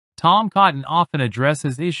Tom Cotton often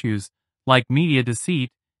addresses issues like media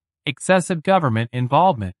deceit, excessive government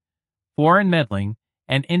involvement, foreign meddling,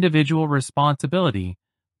 and individual responsibility,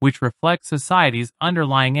 which reflect society's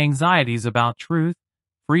underlying anxieties about truth,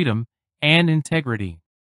 freedom, and integrity.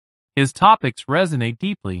 His topics resonate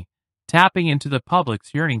deeply, tapping into the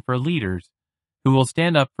public's yearning for leaders who will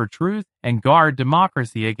stand up for truth and guard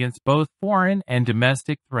democracy against both foreign and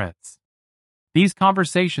domestic threats. These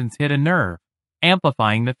conversations hit a nerve,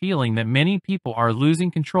 amplifying the feeling that many people are losing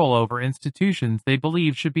control over institutions they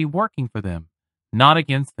believe should be working for them, not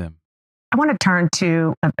against them. I want to turn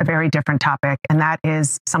to a very different topic, and that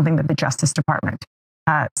is something that the Justice Department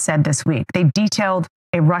said this week. They detailed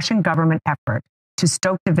a Russian government effort to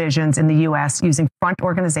stoke divisions in the U.S. using front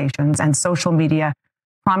organizations and social media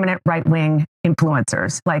prominent right-wing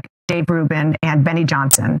influencers like Dave Rubin and Benny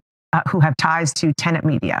Johnson, who have ties to Tenet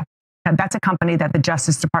Media. And that's a company that the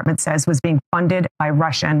Justice Department says was being funded by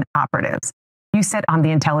Russian operatives. You sit on the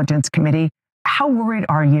Intelligence Committee. How worried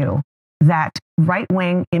are you that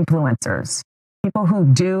right-wing influencers, people who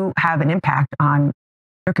do have an impact on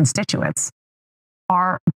their constituents,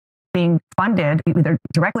 are being funded either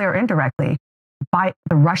directly or indirectly by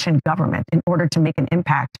the Russian government in order to make an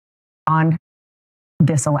impact on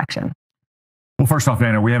this election? Well, first off,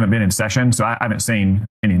 Dana, we haven't been in session, so I haven't seen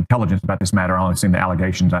any intelligence about this matter. I've only seen the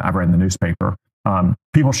allegations I've read in the newspaper.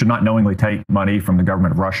 People should not knowingly take money from the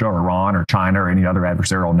government of Russia or Iran or China or any other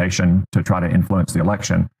adversarial nation to try to influence the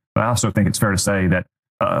election. But I also think it's fair to say that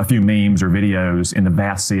a few memes or videos in the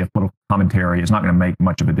vast sea of political commentary is not going to make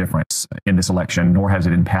much of a difference in this election, nor has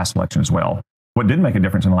it in past elections as well. What did make a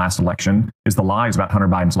difference in the last election is the lies about Hunter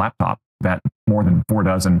Biden's laptop that more than 4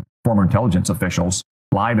 dozen former intelligence officials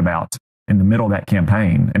lied about in the middle of that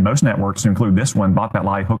campaign. And most networks, to include this one, bought that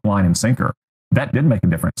lie hook, line, and sinker. That did make a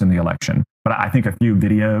difference in the election. But I think a few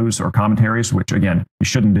videos or commentaries, which, again, you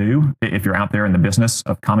shouldn't do if you're out there in the business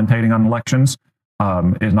of commentating on elections,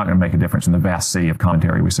 is not going to make a difference in the vast sea of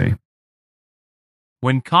commentary we see.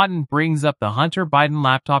 When Cotton brings up the Hunter Biden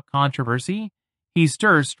laptop controversy, he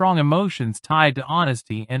stirs strong emotions tied to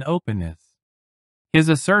honesty and openness. His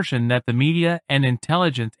assertion that the media and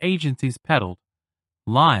intelligence agencies peddled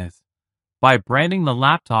lies by branding the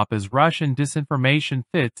laptop as Russian disinformation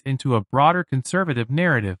fits into a broader conservative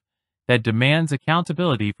narrative that demands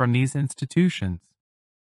accountability from these institutions.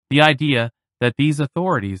 The idea that these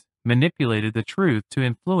authorities manipulated the truth to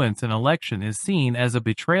influence an election is seen as a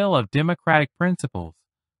betrayal of democratic principles,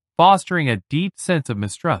 fostering a deep sense of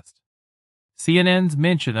mistrust. CNN's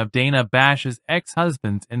mention of Dana Bash's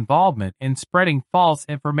ex-husband's involvement in spreading false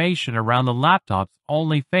information around the laptops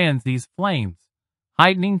only fans these flames,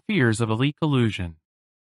 heightening fears of elite collusion.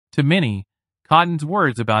 To many, Cotton's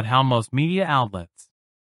words about how most media outlets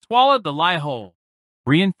swallowed the lie whole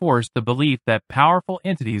reinforced the belief that powerful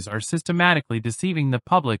entities are systematically deceiving the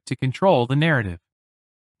public to control the narrative.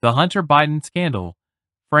 The Hunter Biden scandal,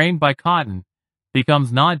 framed by Cotton,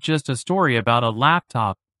 becomes not just a story about a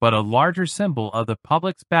laptop, but a larger symbol of the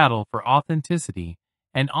public's battle for authenticity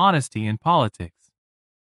and honesty in politics.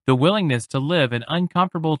 The willingness to live in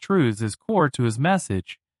uncomfortable truths is core to his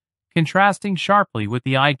message, contrasting sharply with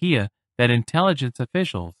the idea that intelligence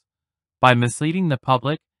officials, by misleading the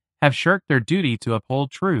public, have shirked their duty to uphold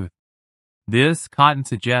truth. This, Cotton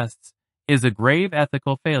suggests, is a grave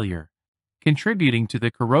ethical failure, contributing to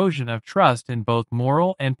the corrosion of trust in both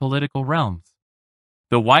moral and political realms.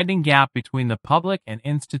 The widening gap between the public and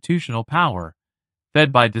institutional power,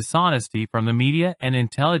 fed by dishonesty from the media and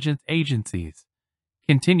intelligence agencies,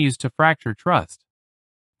 continues to fracture trust.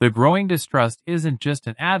 The growing distrust isn't just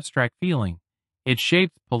an abstract feeling, it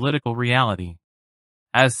shapes political reality.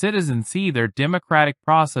 As citizens see their democratic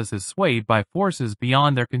processes swayed by forces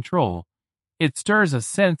beyond their control, it stirs a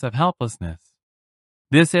sense of helplessness.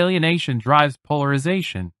 This alienation drives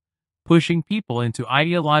polarization, pushing people into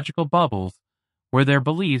ideological bubbles where their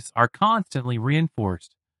beliefs are constantly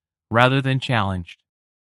reinforced, rather than challenged.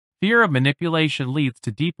 Fear of manipulation leads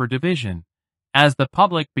to deeper division, as the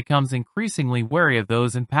public becomes increasingly wary of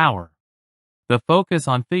those in power. The focus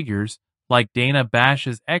on figures like Dana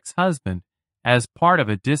Bash's ex-husband as part of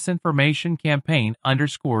a disinformation campaign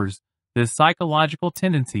underscores this psychological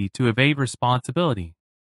tendency to evade responsibility.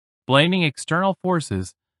 Blaming external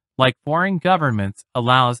forces like foreign governments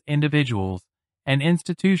allows individuals and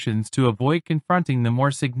institutions to avoid confronting the more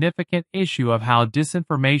significant issue of how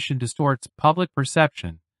disinformation distorts public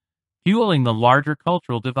perception, fueling the larger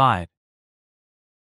cultural divide.